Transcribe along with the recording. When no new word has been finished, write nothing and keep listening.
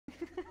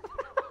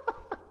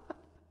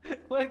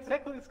What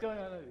exactly is going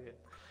on over here?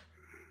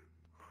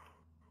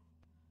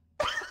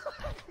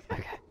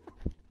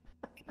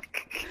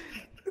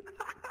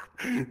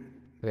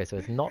 Okay, so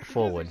it's not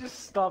forward. It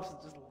just stops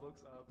and just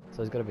looks up.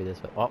 So it's gotta be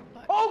this way. Oh!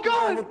 Oh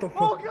god!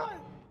 Oh god!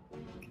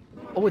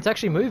 Oh, it's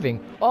actually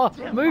moving! Oh,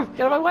 move!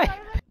 Get out of my way!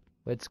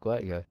 Where'd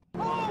Squirt go?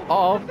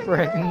 Oh,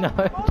 frick, no,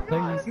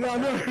 please. No,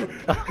 no.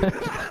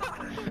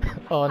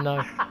 Oh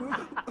no.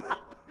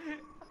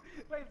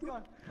 Wait, it's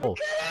gone. Oh.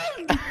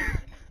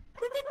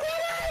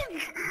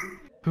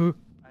 Who?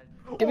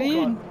 Get me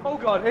in! Oh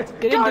god, it's...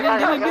 Get in, get in,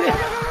 get in, get in!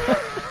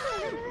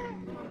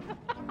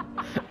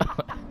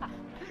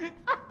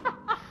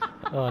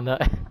 Oh no.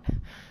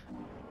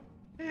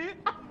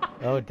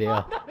 Oh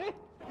dear.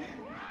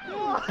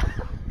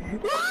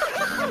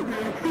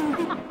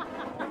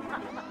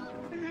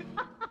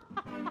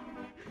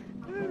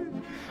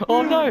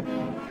 Oh no!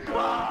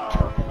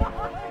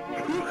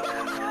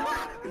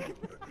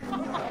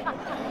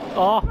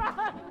 Oh!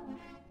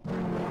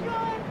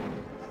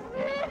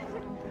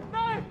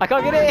 I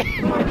can't get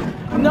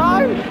in!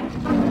 No!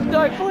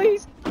 No,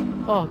 please!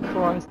 Oh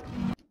Christ.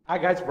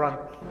 Alright guys, run.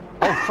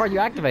 Oh, Christ, you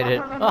activated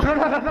it! Oh.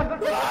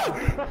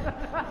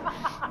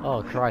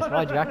 Oh Christ,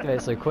 why'd you activate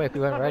it so quick? We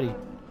weren't ready.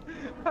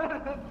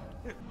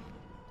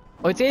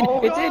 Oh, it's in! Oh,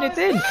 it's God. in! It's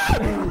in!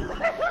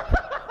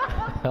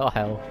 Oh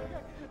hell.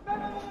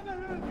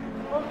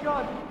 Oh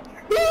god.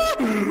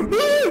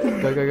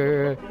 Go, go, go,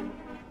 go, go.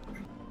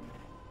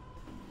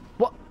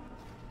 What?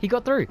 He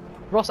got through!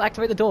 Ross,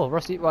 activate the door!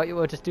 Ross, right,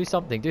 well, just do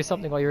something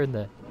while you're in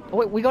there. Oh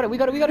wait, we got it, we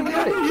got it, we got it, we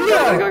got it!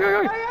 Go, go, go,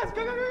 go! Yes,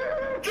 go, go, go,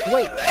 go, go.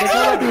 Wait,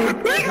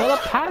 there's not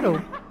a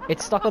paddle!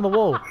 It's stuck on the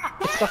wall!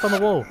 It's stuck on the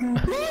wall!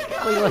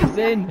 Wait, it's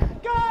in!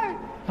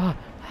 Go!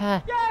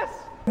 Yes!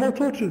 More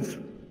torches.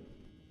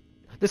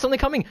 There's something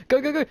coming!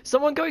 Go, go, go!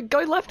 Someone go left! Go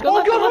Oh left,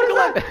 god, go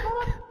left,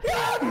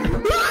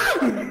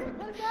 what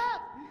go is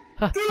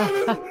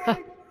that?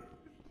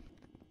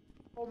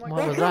 Oh my What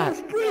god. was that?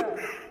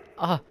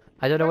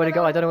 I don't know where to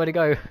go, I don't know where to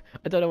go.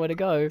 I don't know where to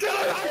go.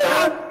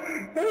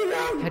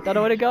 I don't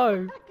know where to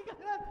go.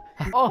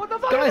 Oh, What the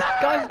fuck guys, is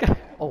that? guys!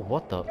 Oh,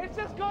 what the? It's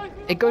just going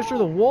through It goes through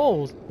the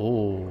walls!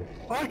 Oh.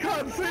 I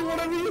can't see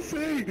whatever you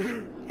see,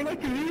 but I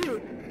can hear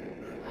it.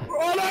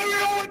 Oh no, we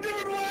all went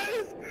different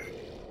ways!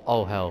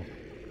 Oh, hell.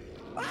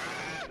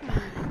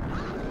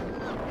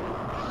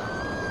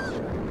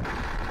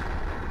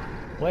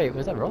 Wait,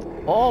 was that Ross?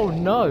 Oh,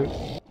 no!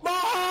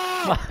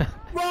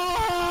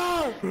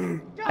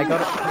 I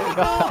got it.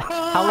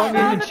 How long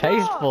have you been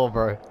chased for,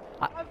 bro?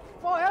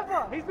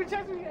 Forever! He's been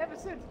chasing me ever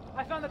since.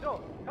 I found the door.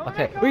 Come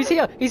Okay, on, oh, he's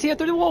here! He's here!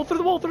 Through the wall! Through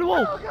the wall! Through the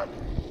wall! Oh, God.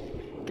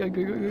 Go,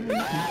 go, go, go, go.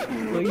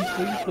 Please,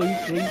 please, please,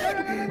 please.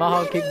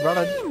 Mahal, keep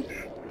running.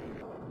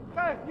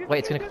 Go, use Wait,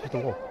 it's gonna come through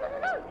the wall.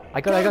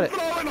 I got it, I got it.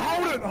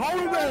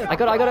 Hold it there! I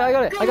got it, I got it, I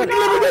got it, I got it.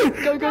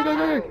 Go, go, go,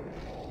 go, go.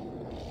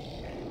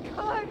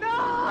 Oh, no!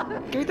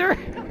 Get me through.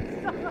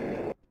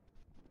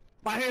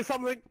 I hear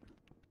something.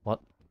 What?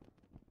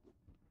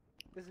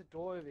 There's a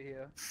door over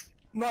here.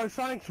 No,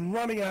 something's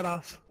running at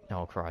us.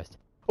 Oh, Christ.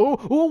 Oh,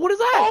 oh, what is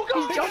that? Oh,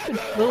 God. He's jumping.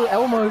 Little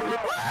Elmo.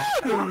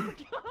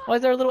 Why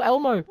is there a little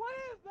Elmo? What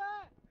is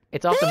that?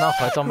 It's after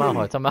Malhar, it's on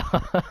Malhar, it's on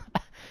Malhar.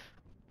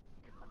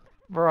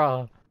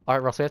 Bruh.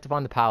 Alright, Ross, we have to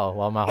find the power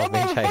while Malhar's That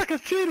being chased.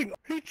 motherfucker's cheating!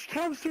 He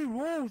comes through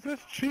walls,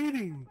 that's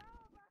cheating!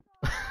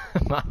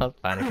 Malhar's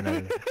panicking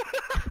over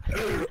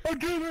there. I'm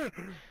doing it!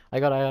 I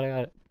got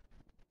it.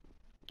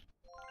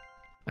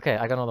 Okay,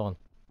 I got another one.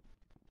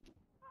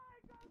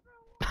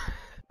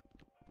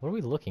 What are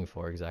we looking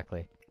for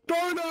exactly?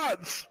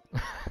 Donuts!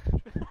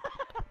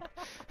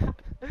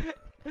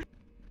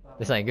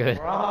 This ain't good.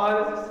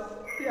 Bro,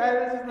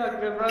 this is not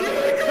good, bro.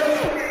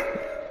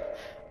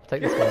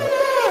 Take this one.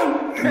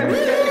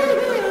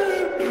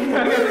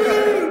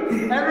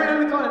 Everyone in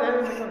the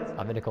corner,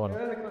 I'm in the corner.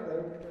 everyone in the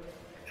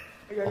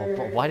corner. Oh,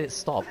 but why did it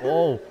stop?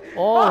 Oh, it's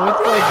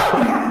going.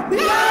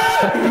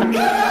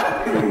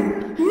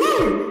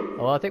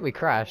 Oh, I think we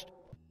crashed.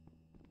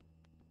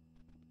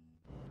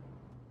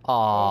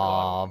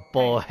 Aw,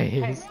 boys.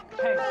 Hey.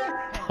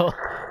 Alright,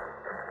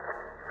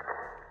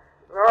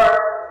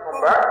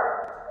 I'm back.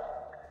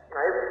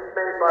 Nice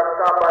space by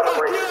stop by the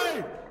way.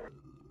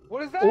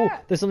 What is that? Oh,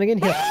 there's something in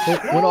here.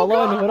 We're not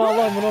alone. We're not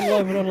alone. We're not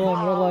alone. We're not alone.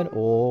 We're not alone.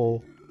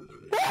 Oh.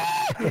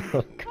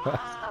 Oh,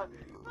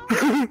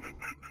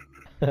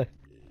 God.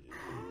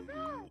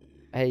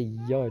 Hey,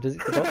 yo, does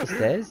it go up the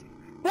stairs?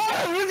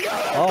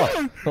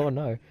 Oh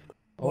no.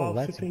 Oh, While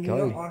let's sitting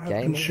go, here, I have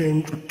game.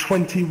 consumed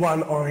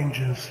 21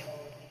 oranges.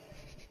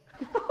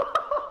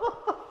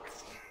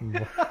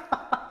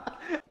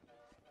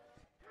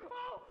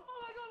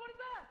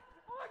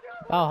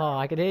 Oh,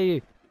 I can hear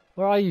you.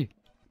 Where are you?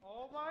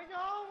 Oh my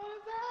god, what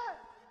is that?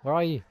 Where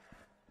are you?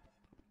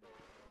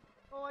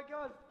 Oh my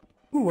god.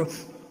 Ooh,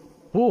 what's...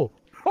 Oh!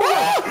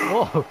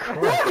 Oh,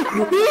 crap.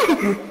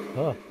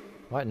 Oh,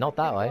 right, not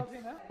that way.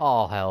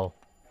 Oh, hell.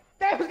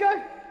 There we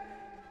go!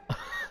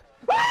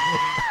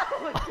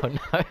 Oh,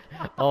 no.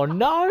 Oh,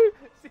 no!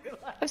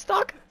 I'm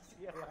stuck!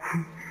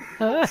 Send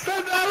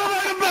the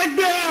elevator back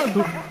down!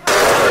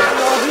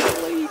 Oh,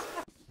 please.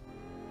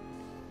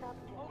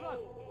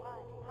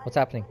 What's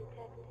happening?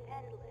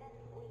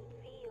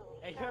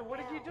 Hey, yo, what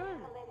did you do?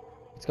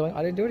 What's going on?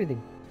 I didn't do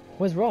anything.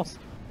 Where's Ross?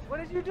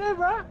 What did you do,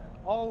 bro?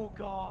 Oh,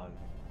 God.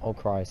 Oh,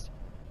 Christ.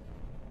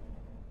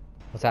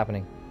 What's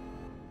happening?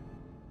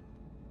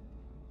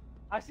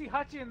 I see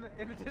Hutchy in the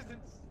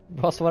distance.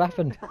 Ross, what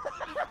happened?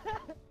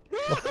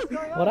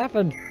 What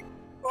happened?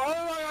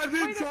 Oh, I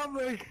did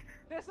something.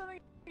 There's something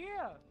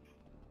here.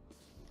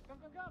 Come.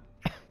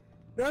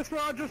 That's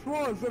where I just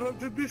was, and I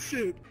did this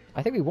shit.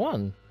 I think we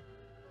won.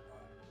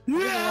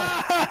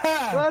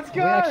 Yeah! Let's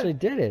go. We actually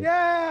did it.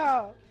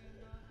 Yeah.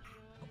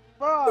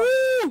 Bro.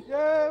 Woo!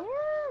 Yeah.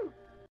 Woo.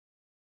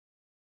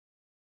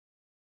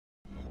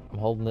 I'm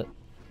holding it.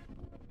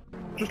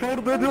 Just hold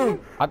it there, dude.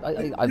 I'm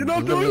You're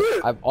not doing literally-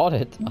 it! I'm on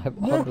it. I'm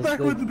on Walk this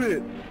backwards a thing.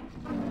 bit.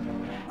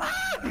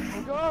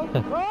 Go.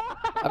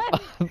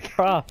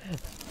 Bruh.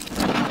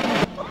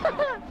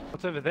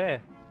 What's over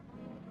there?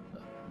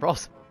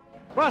 Ross.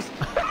 Russ.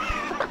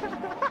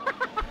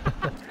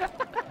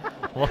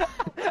 What?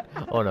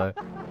 Oh no.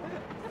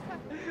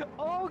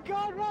 Oh,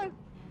 God, run.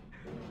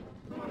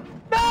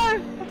 No.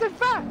 That's a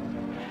fat.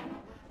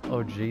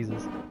 Oh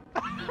Jesus.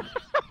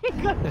 He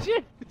got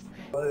shit.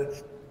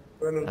 It's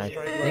running I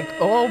straight think.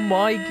 Oh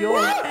my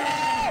God.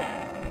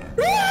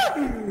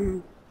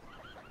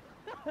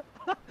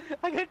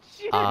 I got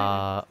shit.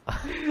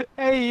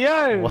 Hey,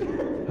 yo. What?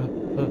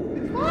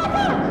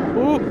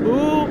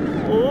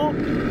 Ooh.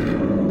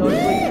 No,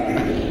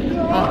 please.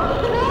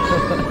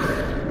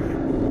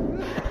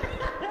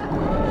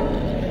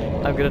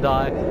 I'm gonna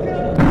die.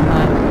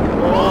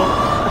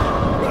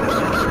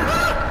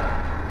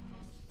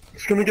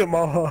 It's gonna get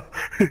Malhar.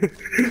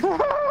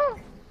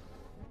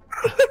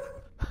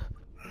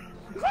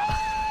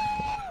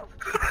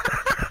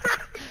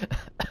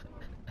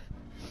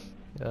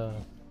 No,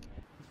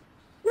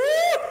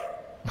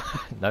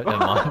 never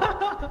mind.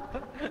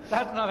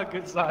 That's not a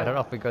good sign. I don't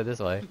know if we go this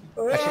way.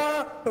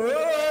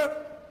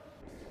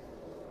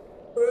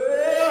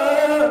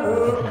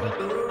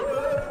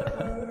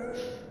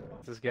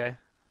 This guy.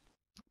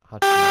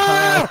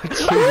 Oh,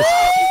 Jesus.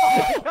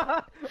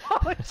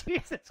 Oh,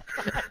 Jesus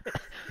Christ.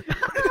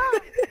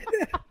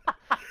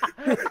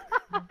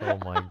 Oh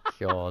my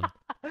God.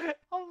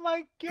 Oh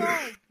my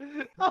God.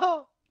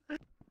 Oh.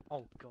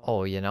 Oh God.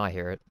 Oh yeah, now I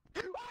hear it.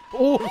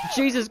 Oh,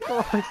 Jesus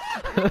Christ.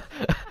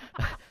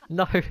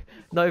 No,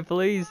 no,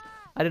 please.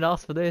 I didn't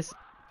ask for this.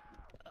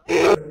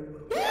 Where's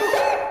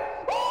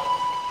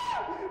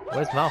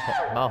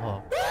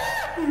Malhar?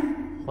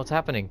 What's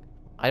happening?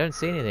 I don't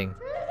see anything.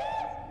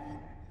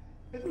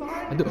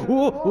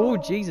 Oh,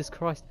 Jesus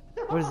Christ.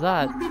 What is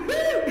that?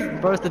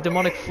 Bro, it's the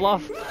demonic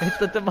fluff. It's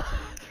the demonic...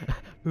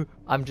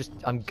 I'm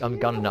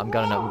gunning it.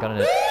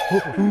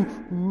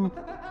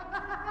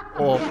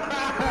 Oh.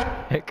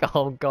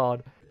 Oh,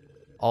 God.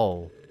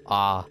 Oh.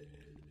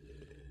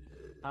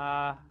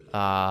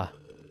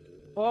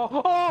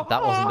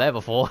 That wasn't there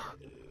before.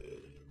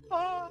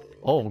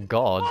 Oh,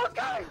 God.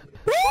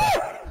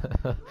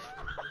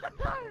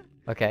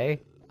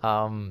 Okay.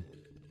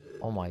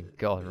 Oh my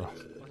God, Ross.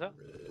 What's up?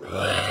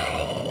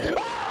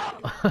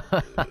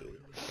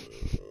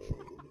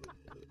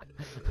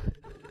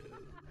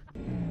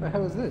 The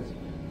hell is this?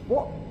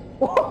 What?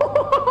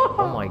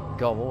 Oh my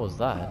God, what was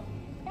that?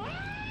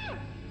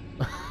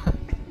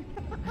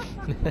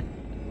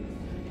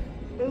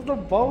 It was the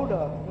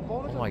boulder. The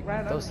boulder Oh my,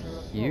 that was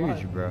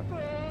huge, bro.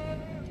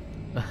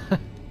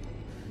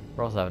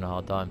 Ross having a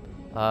hard time.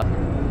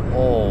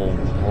 Oh,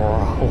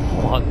 bro,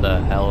 what the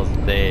hell is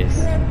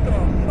this?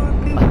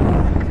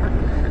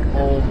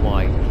 Oh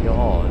my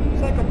God.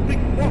 It's like a big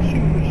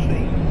washing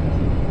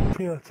machine.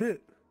 Yeah, that's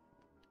it.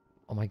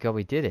 Oh my God,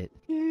 we did it.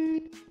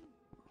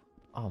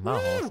 Oh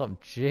Malhar, what's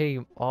up, G?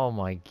 Oh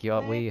my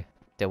God, we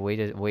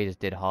just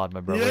did hard,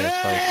 my bro. We are so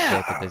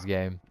sick at this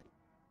game.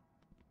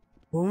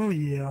 Oh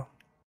yeah.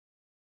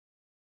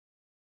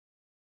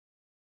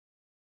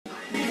 So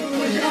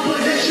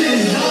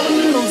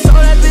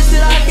that bitch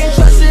that I can't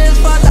trust it is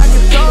fucked, I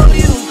can throw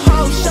you.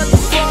 Ho, shut the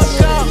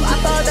fuck up.